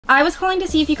I was calling to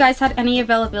see if you guys had any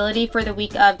availability for the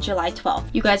week of July 12th.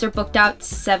 You guys are booked out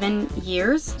 7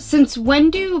 years. Since when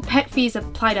do pet fees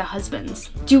apply to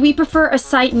husbands? Do we prefer a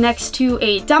site next to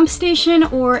a dump station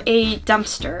or a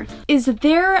dumpster? Is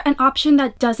there an option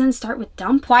that doesn't start with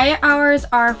dump? Quiet hours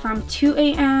are from 2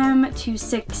 a.m. to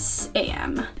 6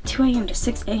 a.m. 2 a.m. to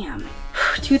 6 a.m.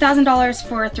 $2,000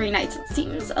 for 3 nights. It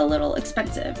seems a little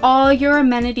expensive. All your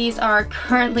amenities are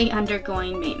currently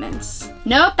undergoing maintenance.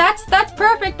 Nope, that's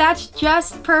perfect. That's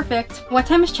just perfect. What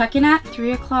time is check-in at?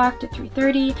 3 o'clock to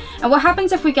 3:30. And what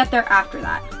happens if we get there after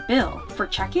that? Bill for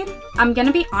check-in? I'm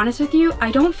gonna be honest with you,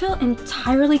 I don't feel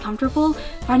entirely comfortable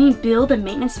finding Bill the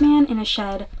maintenance man in a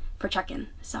shed for check-in.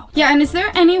 So yeah, and is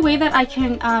there any way that I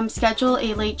can schedule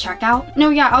a late checkout? No,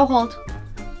 yeah, I'll hold.